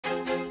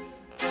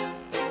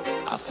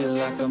I feel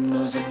like I'm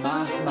losing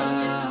my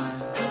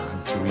mind.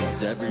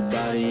 Is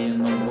everybody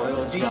in the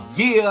world gone?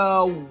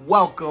 Yeah,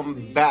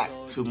 welcome back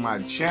to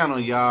my channel,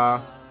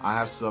 y'all. I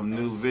have some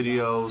new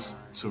videos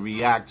to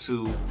react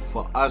to,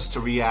 for us to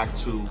react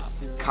to.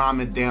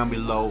 Comment down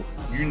below.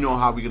 You know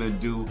how we're gonna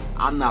do.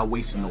 I'm not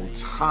wasting no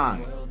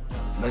time.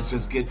 Let's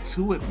just get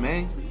to it,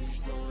 man.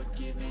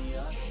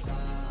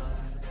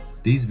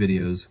 These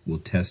videos will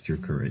test your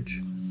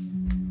courage.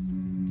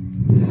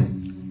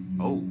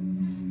 Oh.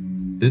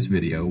 This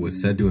video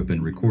was said to have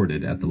been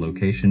recorded at the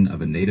location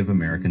of a Native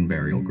American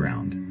burial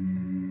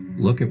ground.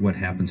 Look at what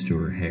happens to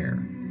her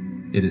hair.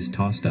 It is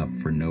tossed up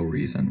for no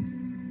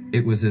reason.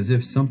 It was as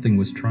if something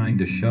was trying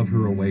to shove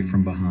her away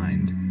from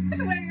behind. Did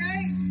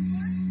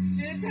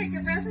it take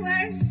your breath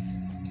away?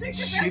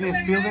 She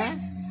didn't feel that?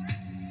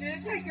 Did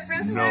it take your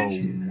breath No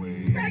away?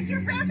 way. Take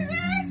your breath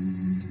away?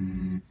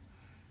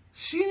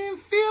 She didn't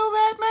feel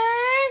that,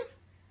 man?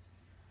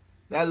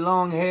 That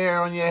long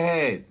hair on your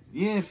head.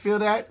 You didn't feel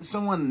that?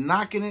 Someone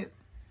knocking it?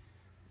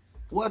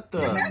 What the?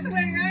 Breath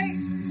away,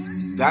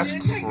 right? That's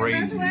Did it take your breath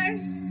crazy. away?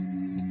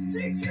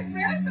 Take your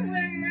breath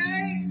away,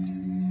 right?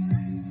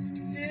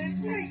 Did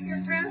it take your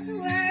breath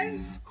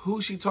away?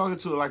 Who's she talking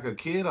to? Like a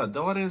kid, a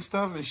daughter and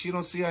stuff, and she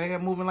don't see her hair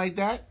moving like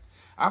that?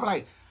 I'd be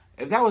like,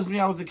 if that was me,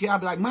 I was a kid, I'd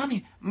be like,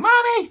 Mommy,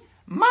 Mommy,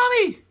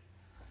 Mommy,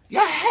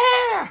 your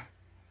hair.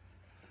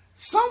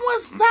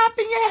 Someone's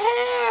snapping your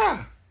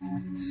hair.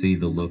 See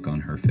the look on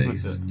her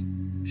face.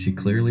 She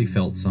clearly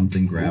felt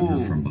something grab her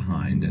from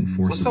behind and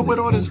What's up forcibly with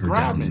all pull this her down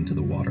grabbing? into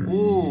the water.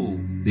 Ooh.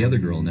 The other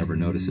girl never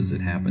notices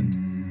it happen.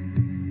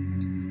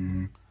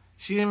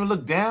 She didn't even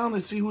look down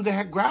to see who the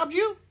heck grabbed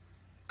you?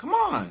 Come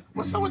on.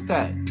 What's up with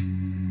that?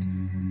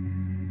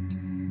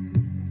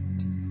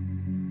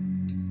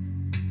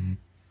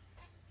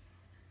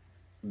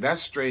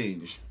 That's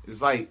strange.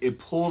 It's like it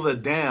pulled her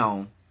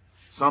down,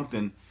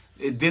 something.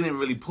 It didn't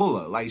really pull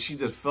her. Like she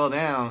just fell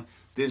down,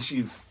 then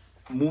she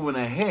moving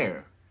her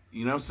hair.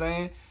 You know what I'm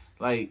saying?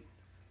 Like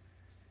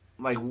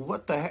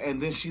what the heck?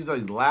 And then she's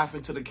like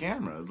laughing to the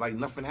camera. Like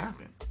nothing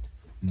happened.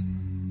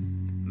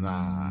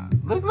 Nah.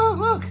 Look, look,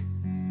 look.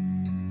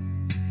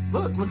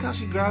 Look how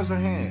she grabs her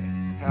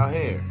hand. Her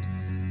hair.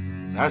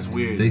 That's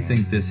weird. They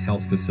think this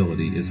health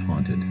facility is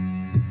haunted.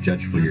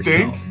 Judge for You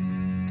yourself. think?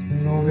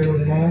 No veo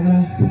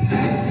nada.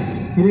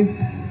 Miren.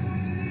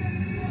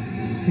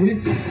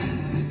 Miren.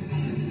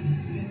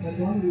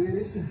 Acaban de ver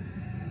eso.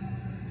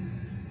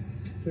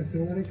 Se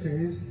acaba de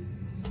caer.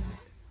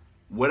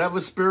 Whatever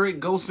spirit,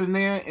 ghost in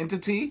there,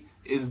 entity,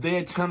 is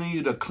there telling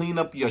you to clean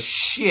up your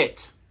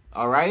shit.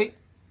 All right?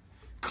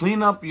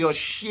 Clean up your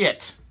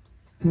shit.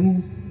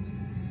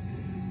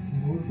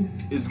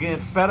 It's getting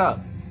fed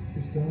up. Se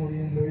está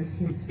moviendo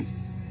esto.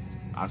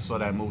 I saw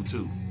that move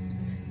too.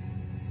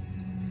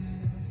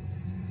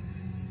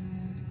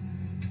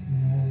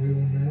 No veo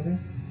nada.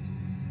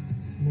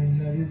 No hay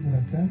nadie por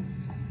acá.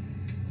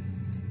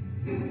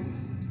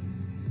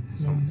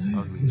 Some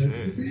ugly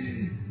chair.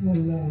 Al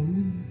lado.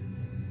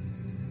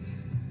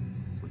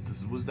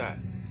 What's that?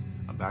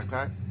 A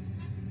backpack?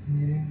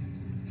 Miren.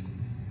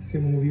 Se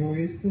movió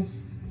esto.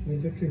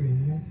 Ahorita que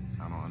venía.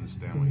 I don't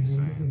understand what you're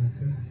Caminando por saying.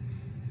 acá.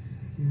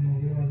 Y no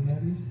veo a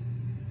nadie.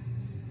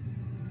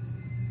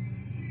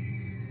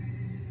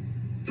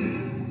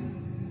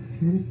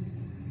 Miren.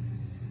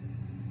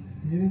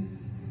 Miren.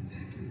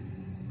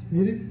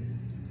 Miren.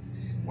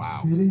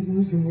 Wow. Miren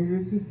cómo se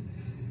mueve eso.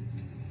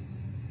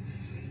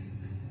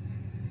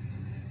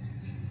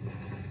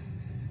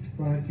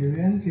 Para que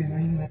vean que no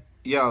hay nada.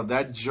 Yo,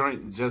 that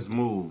joint just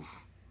moved.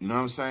 You know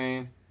what I'm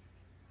saying?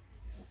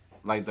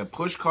 Like the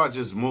push cart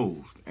just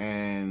moved.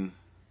 And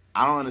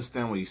I don't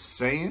understand what he's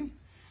saying.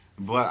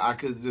 But I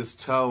could just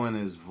tell in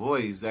his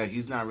voice that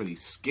he's not really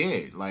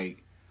scared.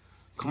 Like,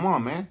 come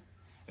on, man.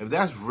 If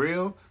that's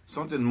real,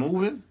 something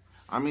moving.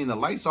 I mean, the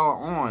lights are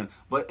on,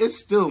 but it's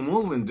still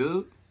moving,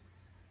 dude.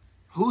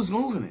 Who's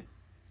moving it?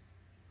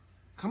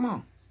 Come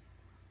on.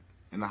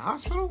 In the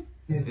hospital?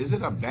 Is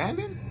it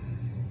abandoned?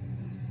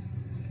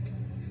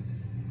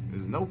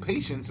 There's no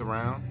patients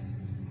around.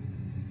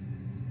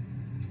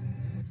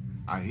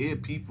 I hear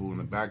people in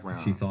the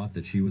background. She thought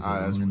that she was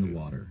That's alone in the weird.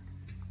 water.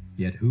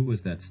 Yet who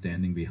was that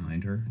standing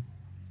behind her?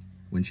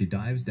 When she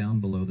dives down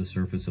below the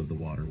surface of the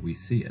water, we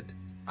see it.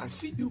 I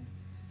see you.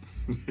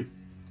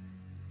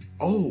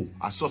 Oh,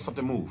 I saw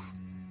something move.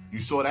 You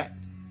saw that?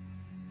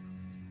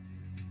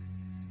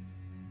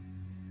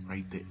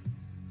 Right there.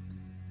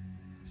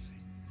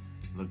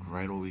 Look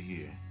right over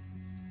here.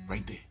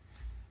 Right there.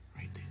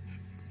 Right there.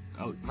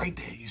 Oh, right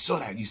there. You saw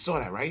that. You saw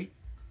that, right?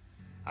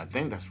 I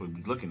think that's what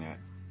we're looking at.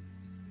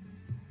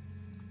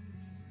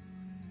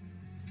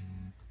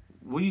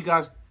 What do you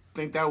guys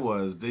think that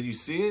was? Did you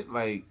see it?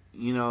 Like,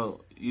 you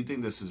know, you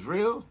think this is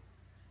real?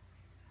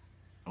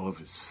 Or if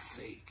it's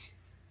fake?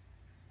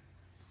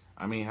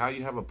 I mean, how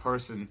you have a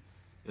person...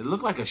 It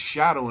looked like a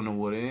shadow in the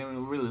water. It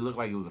didn't really look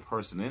like it was a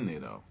person in there,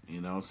 though.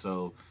 You know,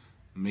 so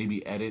maybe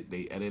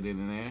they edited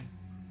in there.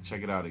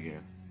 Check it out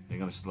again. They're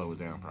going to slow it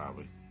down,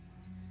 probably.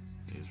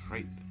 It's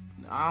right...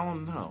 I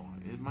don't know.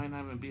 It might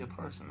not even be a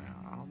person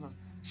now. I don't know.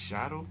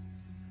 Shadow?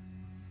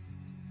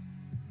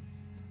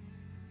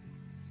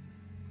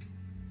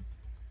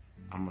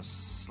 I'm gonna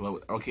slow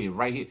it. Okay,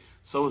 right here.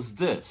 So it's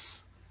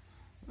this.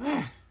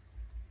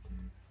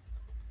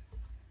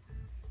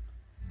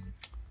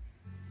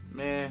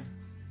 Man.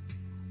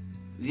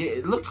 Yeah,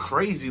 it looked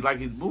crazy. Like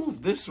it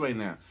moved this way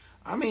now.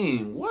 I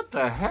mean, what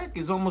the heck?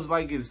 It's almost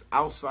like it's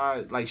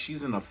outside, like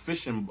she's in a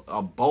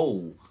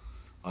bowl,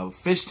 a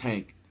fish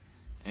tank,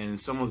 and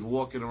someone's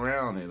walking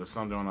around it or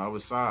something on the other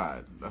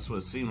side. That's what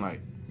it seemed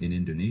like. In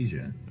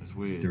Indonesia, That's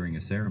weird. during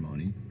a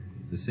ceremony,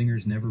 the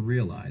singers never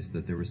realized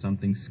that there was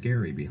something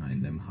scary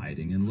behind them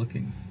hiding and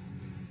looking.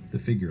 The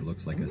figure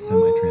looks like a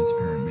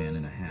semi-transparent man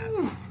in a hat.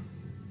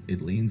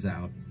 It leans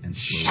out and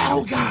slowly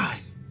Shadow retreats. guy!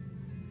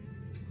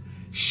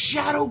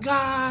 Shadow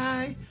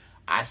guy!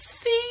 I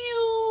see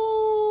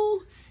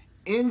you!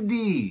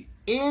 Indy!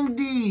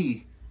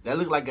 That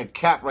looked like a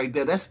cat right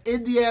there. That's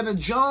Indiana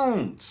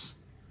Jones.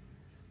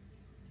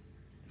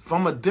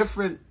 From a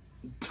different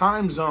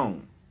time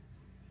zone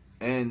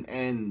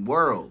and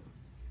world.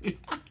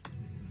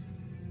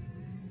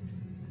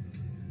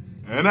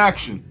 And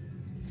action.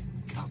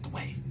 Get out the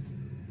way.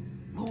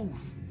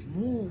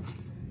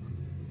 Move.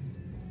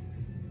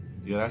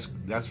 Yeah,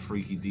 that's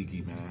freaky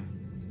deaky, man.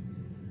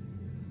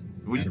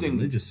 What do At you a think?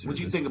 religious What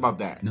do you service, think about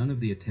that? None of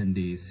the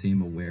attendees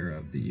seem aware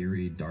of the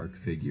eerie, dark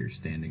figure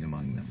standing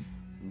among them.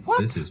 What?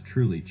 This is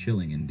truly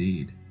chilling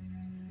indeed.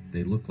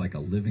 They look like a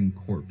living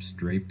corpse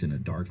draped in a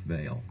dark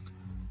veil.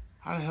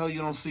 How the hell you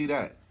don't see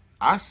that?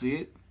 I see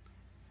it.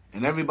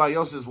 And everybody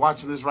else is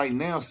watching this right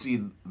now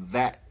see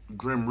that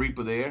Grim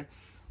Reaper there.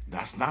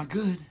 That's not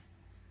good.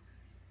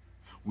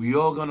 We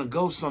all gonna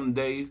go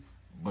someday,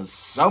 but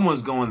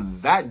someone's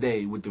going that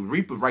day with the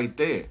Reaper right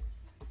there.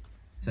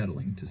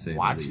 Settling, to say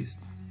Watch the it. least.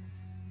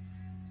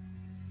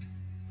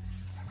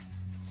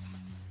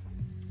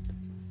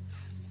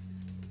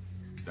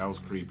 That was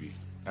creepy.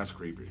 That's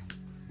creepy.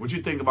 What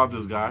you think about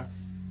this guy?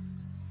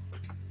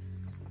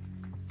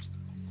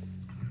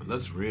 It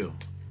looks real.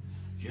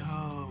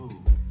 Yo.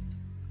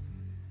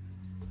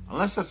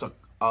 Unless that's a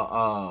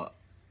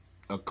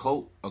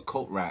coat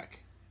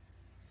rack.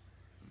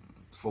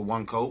 For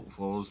one coat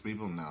for all those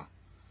people? No.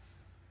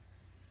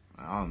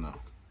 I don't know.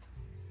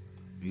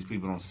 These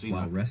people don't see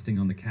While nothing. resting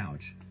on the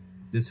couch,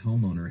 this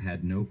homeowner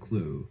had no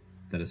clue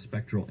that a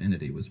spectral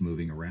entity was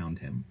moving around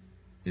him.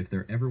 If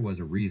there ever was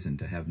a reason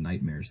to have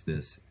nightmares,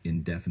 this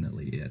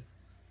indefinitely it.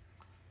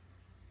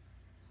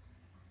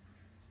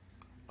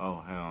 Oh,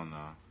 hell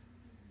no.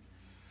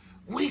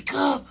 Wake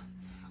up!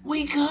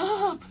 Wake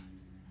up!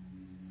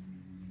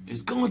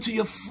 It's going to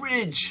your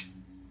fridge.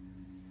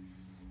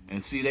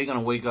 And see, they're going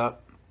to wake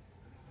up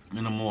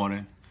in the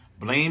morning,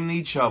 blaming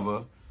each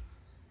other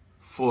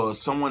for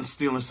someone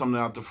stealing something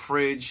out the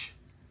fridge.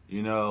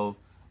 You know,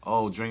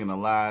 oh, drinking the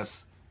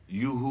last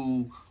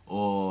Yoo-hoo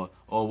or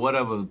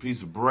whatever,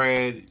 piece of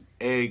bread,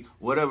 egg,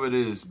 whatever it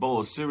is, bowl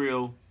of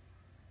cereal.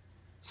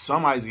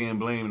 Somebody's getting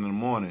blamed in the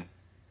morning.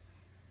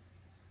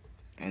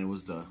 And it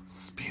was the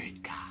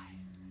spirit guy.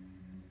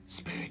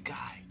 Spirit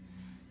guy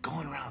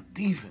going around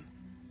thieving.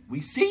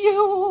 We see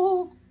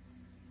you.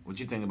 What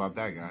you think about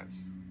that,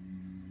 guys?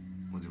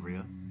 Was it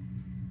real?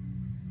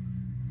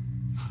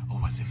 Or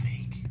was it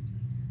fake?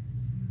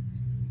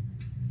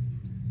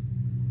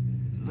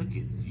 Look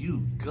at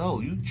you go.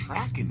 You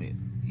tracking it.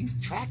 He's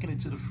tracking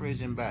it to the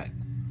fridge and back.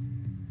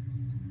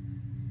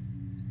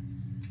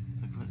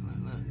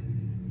 Look.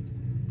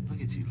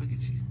 Look at you.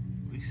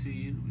 We see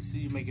you. We see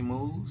you making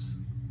moves.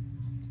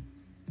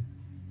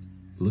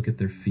 Look at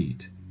their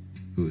feet.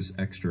 Whose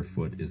extra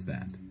foot is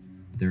that?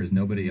 There is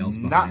nobody else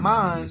behind Not them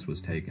mine. when this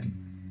was taken.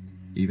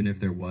 Even if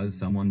there was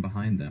someone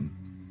behind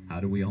them,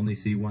 how do we only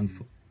see one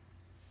foot?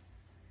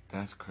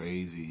 That's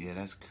crazy. Yeah,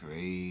 that's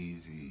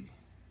crazy.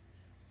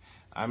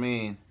 I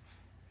mean,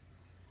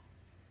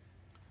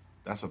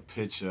 that's a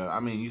picture. I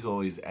mean, you can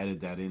always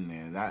edit that in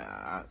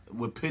there.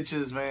 With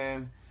pictures,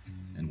 man,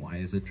 And why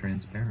is it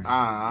transparent?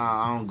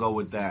 I don't go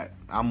with that.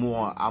 I'm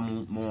more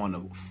on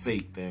the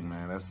fake thing,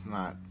 man. That's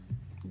not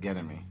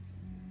getting me.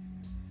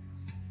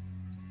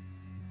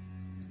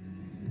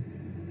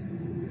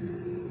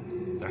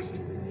 That's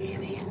an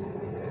alien.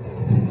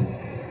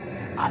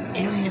 An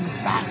alien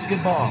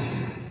basketball.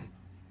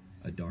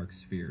 A dark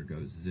sphere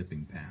goes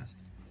zipping past,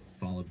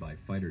 followed by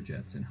fighter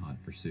jets in hot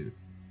pursuit.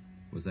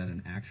 Was that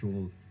an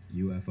actual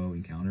UFO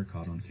encounter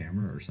caught on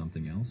camera or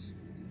something else?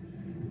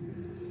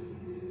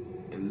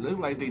 It looked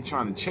like they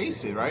trying to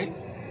chase it, right?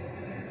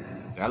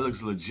 That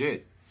looks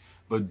legit.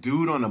 But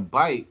dude on the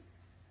bike,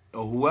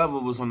 or whoever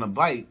was on the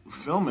bike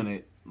filming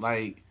it,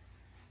 like,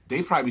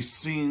 they probably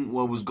seen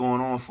what was going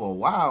on for a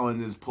while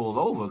and just pulled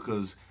over.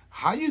 Because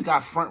how you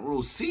got front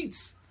row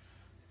seats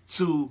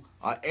to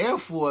an Air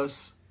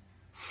Force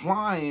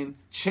flying,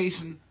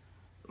 chasing,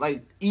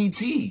 like,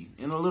 E.T.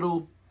 in a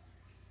little,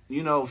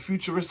 you know,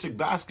 futuristic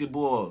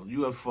basketball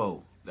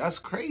UFO? That's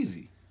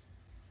crazy.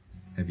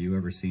 Have you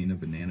ever seen a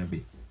banana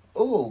bee?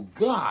 Oh,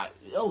 God.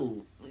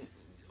 Oh,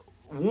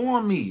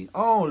 warn me.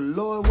 Oh,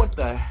 Lord, what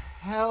the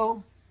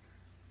hell?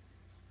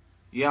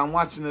 Yeah, I'm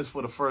watching this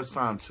for the first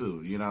time,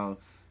 too, you know.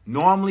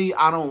 Normally,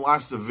 I don't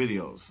watch the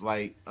videos,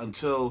 like,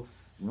 until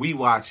we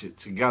watch it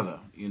together.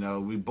 You know,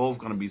 we both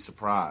gonna be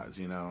surprised.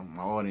 You know,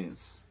 my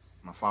audience,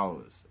 my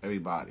followers,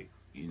 everybody.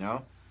 You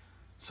know,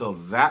 so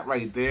that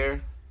right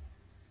there.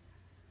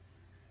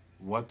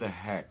 What the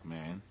heck,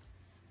 man?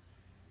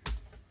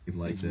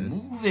 Like It's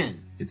this,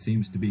 moving. it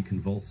seems to be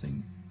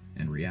convulsing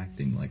and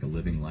reacting like a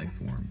living life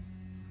form.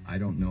 I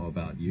don't know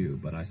about you,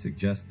 but I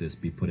suggest this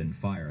be put in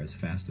fire as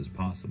fast as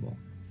possible.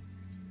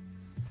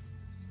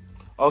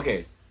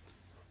 Okay,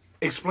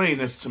 explain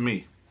this to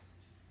me.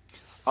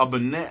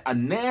 A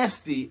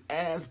nasty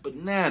ass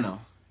banana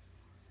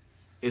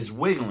is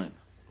wiggling.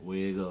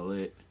 Wiggle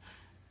it.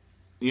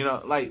 You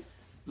know, like,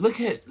 look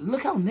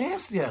how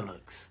nasty that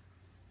looks.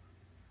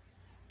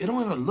 It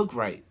don't even look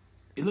right.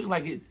 It looked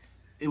like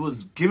it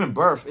was giving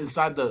birth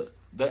inside the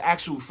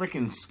actual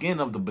freaking skin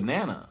of the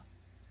banana.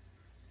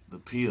 The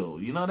peel.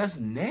 You know, that's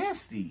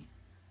nasty.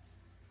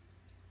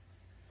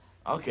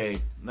 Okay,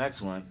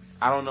 next one.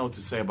 I don't know what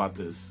to say about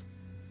this.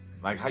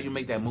 Like, how you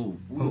make that move?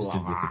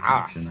 Posted with the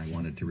caption, I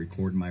wanted to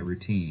record my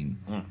routine,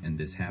 and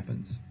this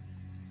happens.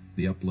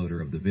 The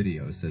uploader of the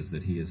video says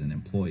that he is an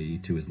employee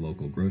to his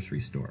local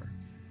grocery store.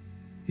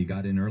 He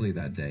got in early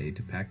that day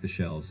to pack the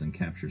shelves and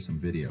capture some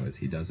video as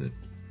he does it.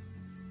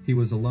 He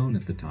was alone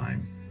at the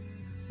time,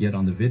 yet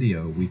on the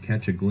video we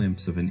catch a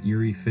glimpse of an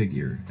eerie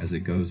figure as it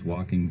goes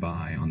walking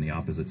by on the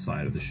opposite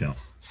side of the shelf.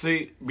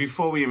 See,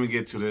 before we even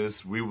get to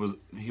this,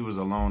 he was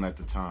alone at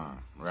the time,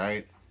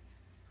 right?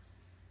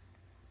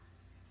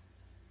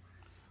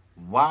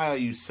 Why are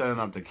you setting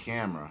up the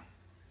camera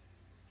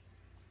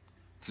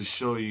to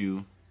show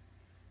you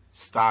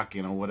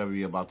stocking or whatever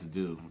you're about to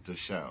do with the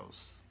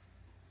shelves?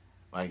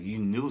 Like, you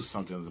knew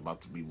something was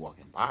about to be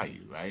walking by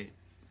you, right?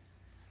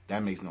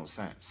 That makes no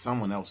sense.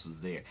 Someone else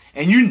was there.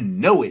 And you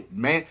know it,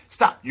 man.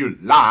 Stop. You're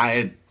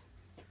lying.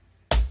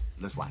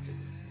 Let's watch it.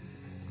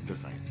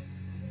 Just saying.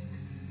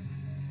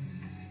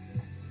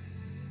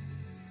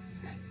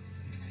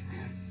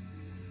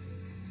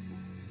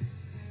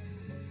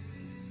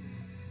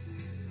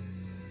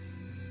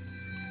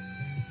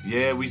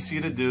 Yeah, we see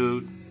the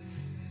dude.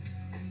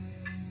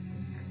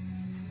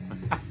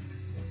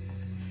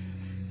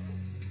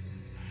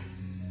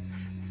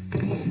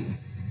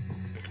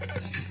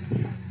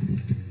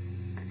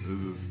 This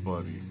is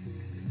funny.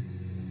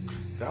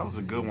 That was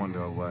a good one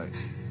though, like.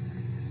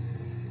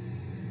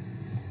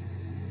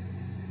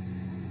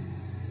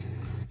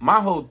 My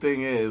whole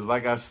thing is,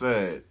 like I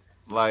said,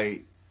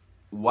 like,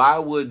 why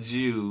would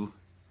you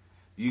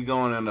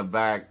going in the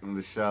back in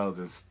the shelves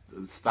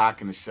and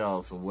stocking the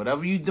shelves or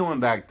whatever you doing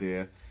back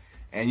there,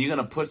 and you're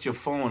gonna put your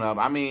phone up?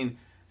 I mean,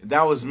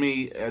 that was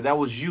me. That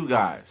was you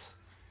guys.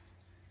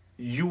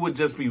 You would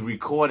just be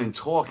recording,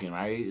 talking,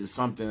 right? It's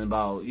something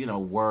about, you know,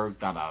 work,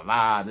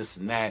 this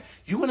and that.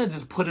 You wouldn't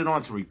just put it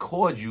on to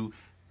record you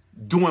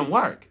doing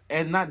work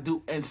and not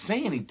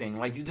say anything.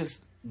 Like, you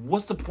just,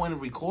 what's the point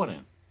of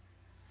recording?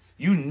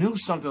 You knew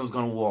something was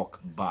gonna walk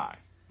by,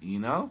 you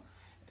know?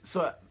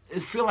 So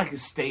it feel like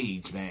it's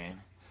staged,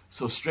 man.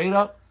 So straight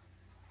up,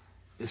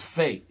 it's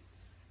fake.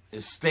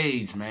 It's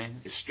staged,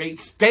 man. It's straight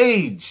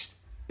staged.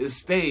 It's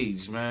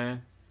staged,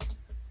 man.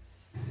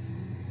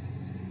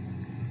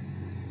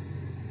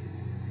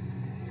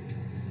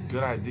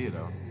 Good idea,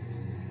 though.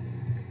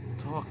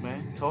 Talk,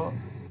 man. Talk.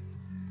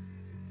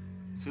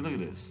 See, look at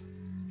this.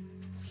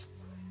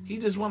 He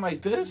just went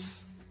like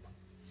this?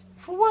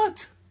 For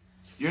what?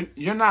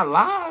 You're not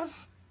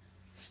live.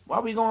 Why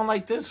are we going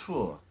like this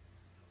for?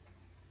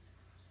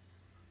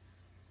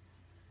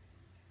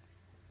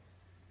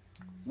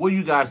 What do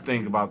you guys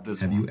think about this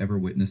Have one? you ever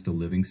witnessed a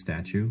living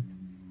statue?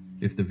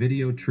 If the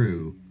video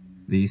true,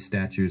 these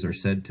statues are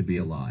said to be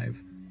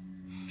alive.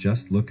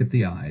 Just look at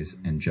the eyes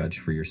and judge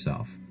for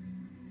yourself.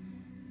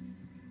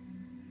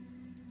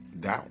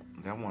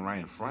 That one right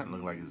in front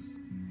looked like it's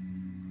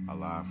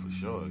alive for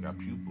sure. It got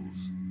pupils.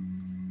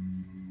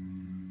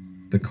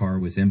 The car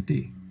was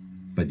empty,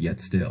 but yet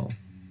still.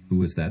 Who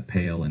was that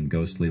pale and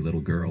ghostly little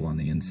girl on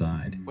the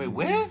inside? Wait,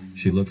 where?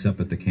 She looks up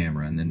at the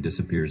camera and then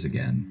disappears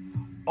again.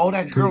 Oh,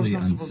 that girl's Truly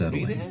not supposed to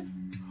be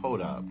unsettling. there?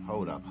 Hold up.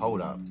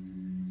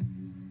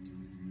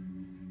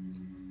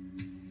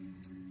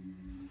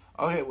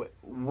 Okay, wait,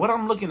 what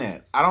I'm looking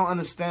at, I don't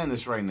understand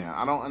this right now.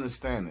 I don't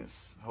understand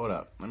this. Hold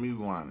up. Let me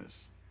rewind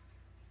this.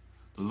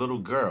 The little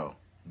girl.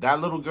 That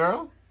little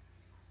girl?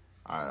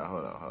 All right,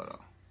 hold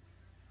up.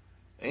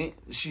 Ain't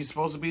she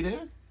supposed to be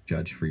there?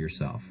 Judge for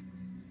yourself.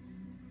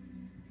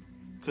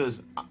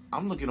 Because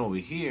I'm looking over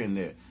here and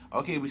there.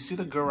 Okay, we see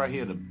the girl right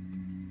here.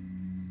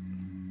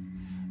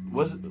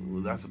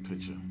 That's a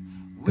picture.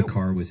 The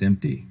car was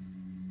empty,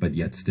 but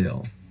yet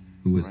still.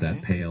 Who was Right.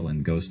 that pale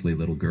and ghostly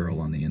little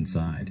girl on the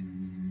inside?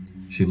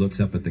 She looks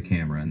up at the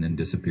camera and then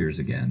disappears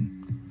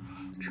again.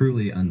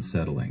 Truly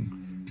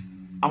unsettling.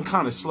 I'm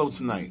kind of slow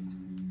tonight.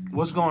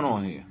 What's going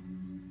on here?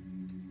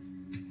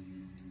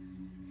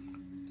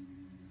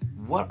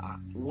 What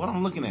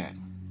I'm looking at?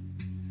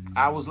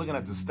 I was looking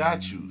at the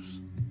statues.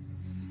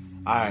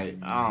 All right,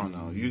 I don't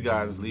know. You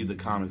guys leave the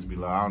comments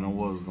below. I don't know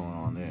what was going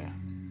on there.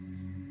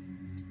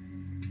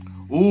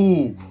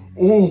 Ooh.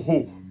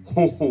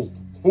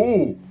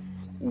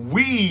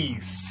 We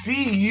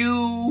see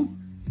you.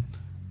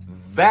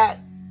 That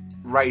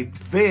right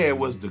there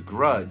was The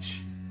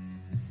Grudge.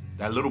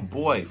 That little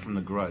boy from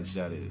The Grudge,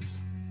 that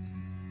is.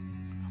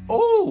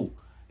 Oh,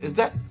 is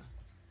that?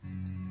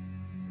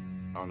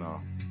 Oh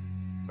no,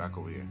 back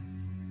over here.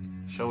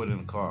 Show it in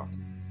the car.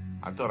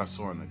 I thought I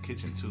saw it in the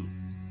kitchen too,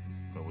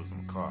 but it was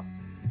in the car.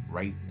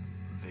 Right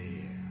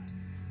there.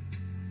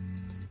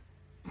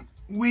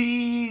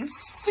 We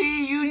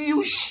see you,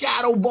 you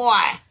shadow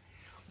boy.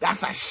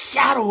 That's a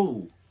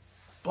shadow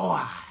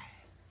boy.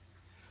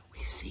 We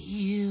see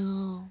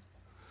you.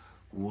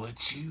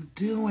 What you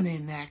doing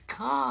in that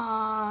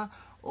car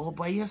all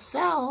by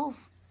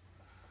yourself?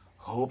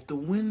 Hope the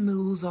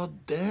windows are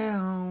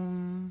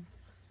down.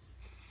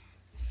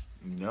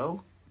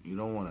 No, you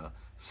don't want to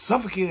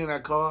suffocate in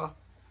that car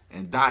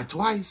and die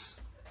twice.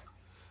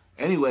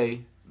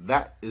 Anyway,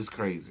 that is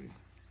crazy.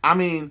 I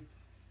mean,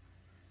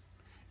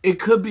 it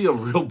could be a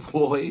real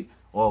boy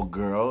or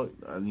girl,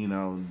 you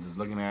know, just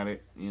looking at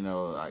it, you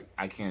know,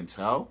 I can't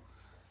tell.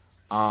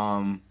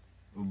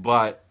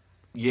 But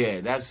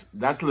yeah,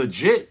 that's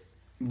legit.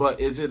 But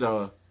is it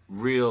a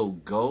real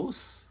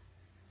ghost?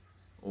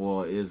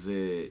 Or is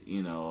it,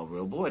 you know, a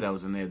real boy that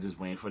was in there just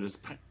waiting for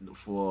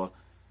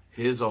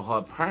his or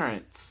her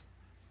parents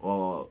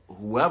or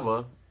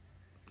whoever,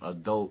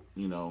 adult,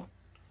 you know,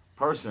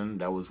 person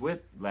that was with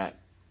that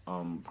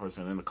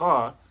person in the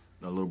car,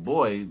 the little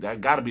boy,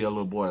 that got to be a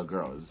little boy or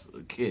girl. It's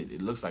a kid.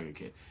 It looks like a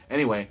kid.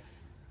 Anyway,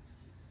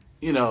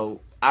 you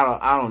know,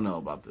 I don't know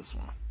about this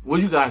one. What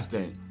do you guys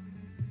think?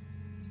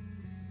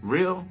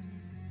 Real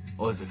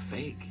or is it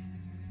fake?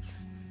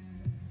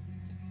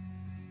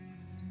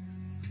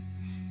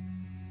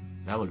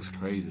 That looks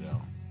crazy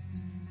though.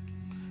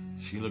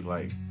 She looked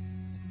like,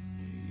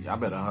 I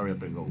better hurry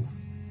up and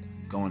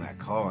go in that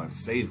car and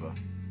save her.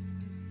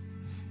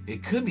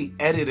 It could be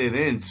edited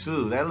in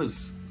too.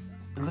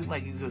 It looked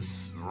like he's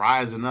just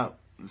rising up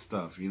and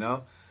stuff, you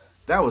know?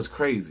 That was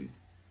crazy.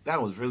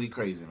 That was really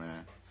crazy,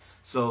 man.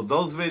 So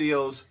those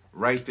videos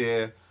right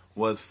there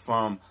was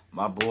from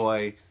my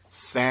boy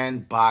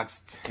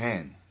Sandbox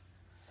 10.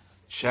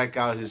 Check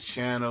out his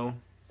channel.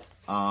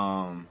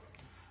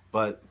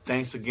 But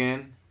thanks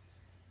again.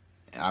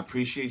 I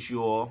appreciate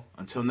you all.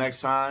 Until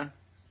next time,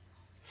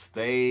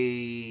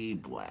 stay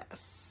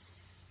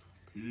blessed.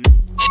 Peace.